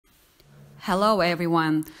Hello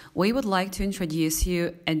everyone! We would like to introduce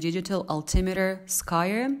you a digital altimeter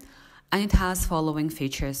skier, and it has following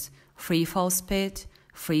features: free fall speed,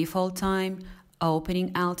 free fall time,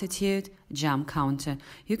 opening altitude, jump counter.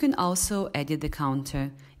 You can also edit the counter.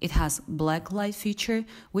 It has black light feature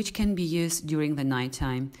which can be used during the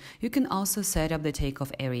nighttime. You can also set up the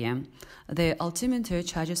takeoff area. The altimeter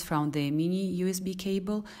charges from the mini USB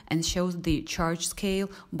cable and shows the charge scale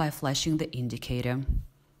by flashing the indicator.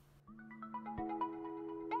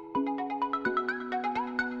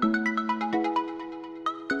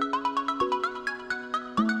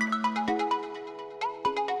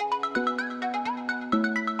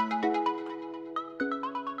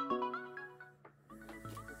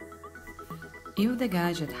 If the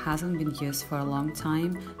gadget hasn't been used for a long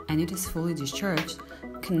time and it is fully discharged,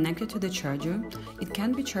 connected to the charger, it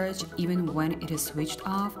can be charged even when it is switched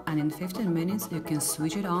off, and in 15 minutes you can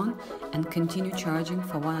switch it on and continue charging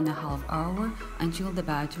for 1.5 hours until the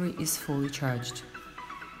battery is fully charged.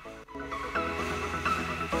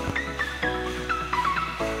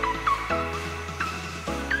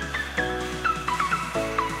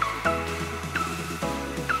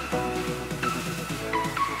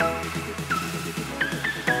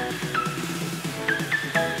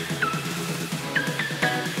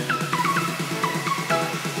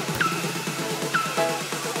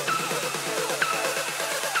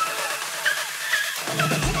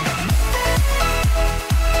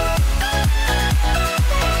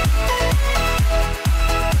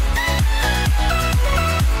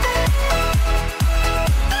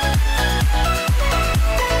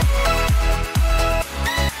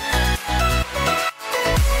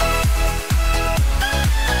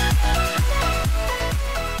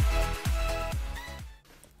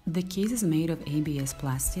 The case is made of ABS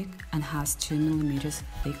plastic and has 2 mm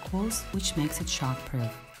thick walls, which makes it shockproof.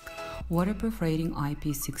 Waterproof rating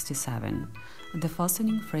IP67. The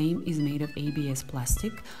fastening frame is made of ABS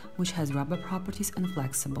plastic, which has rubber properties and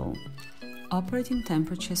flexible. Operating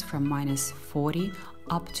temperatures from -40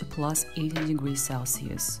 up to +80 degrees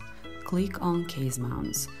Celsius. Click on case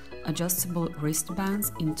mounts. Adjustable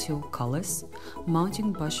wristbands in 2 colors.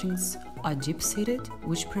 Mounting bushings are deep-seated,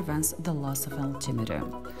 which prevents the loss of altimeter.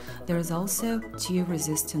 There is also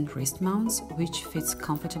tear-resistant wrist mounts, which fits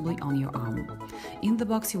comfortably on your arm. In the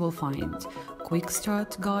box you will find quick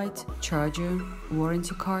start guide, charger,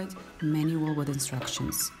 warranty card, manual with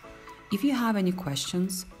instructions. If you have any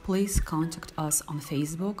questions, please contact us on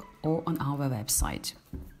Facebook or on our website.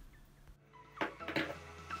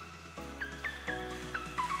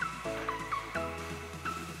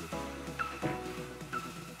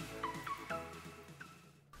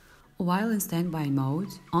 While in standby mode,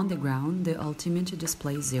 on the ground, the altimeter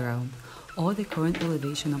displays 0, or the current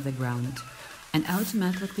elevation of the ground, and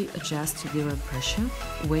automatically adjusts to 0 pressure,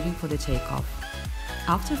 waiting for the takeoff.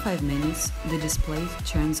 After 5 minutes, the display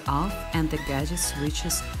turns off and the gadget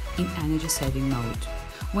switches in energy-saving mode.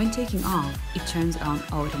 When taking off, it turns on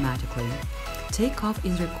automatically. Takeoff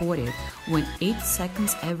is recorded when 8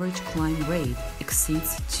 seconds average climb rate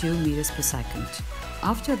exceeds 2 meters per second.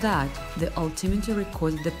 After that, the altimeter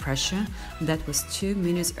recorded the pressure that was 2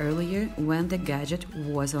 minutes earlier when the gadget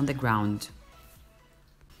was on the ground.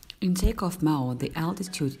 In takeoff mode, the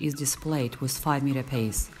altitude is displayed with 5-meter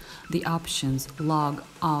pace. The options log,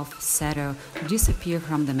 off, settle disappear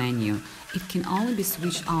from the menu. It can only be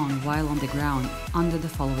switched on while on the ground under the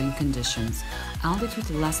following conditions: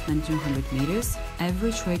 altitude less than 200 meters,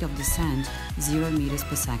 average rate of descent 0 meters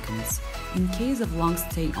per second. In case of long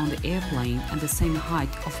stay on the airplane at the same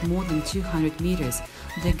height of more than 200 meters,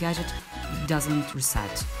 the gadget doesn't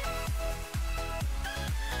reset.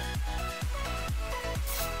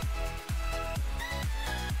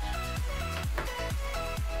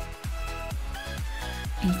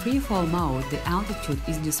 In free-fall mode, the altitude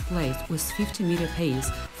is displayed with 50-meter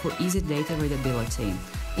pace for easy data readability.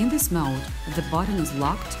 In this mode, the button is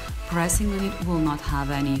locked, pressing on it will not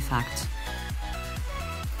have any effect.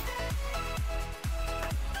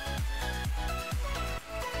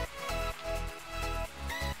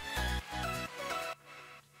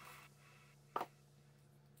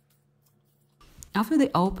 After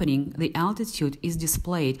the opening, the altitude is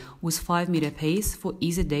displayed with 5-meter pace for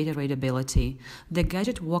easy data readability. The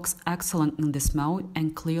gadget works excellent in this mode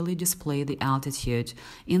and clearly displays the altitude.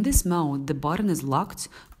 In this mode, the button is locked,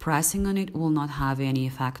 pressing on it will not have any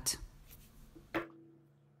effect.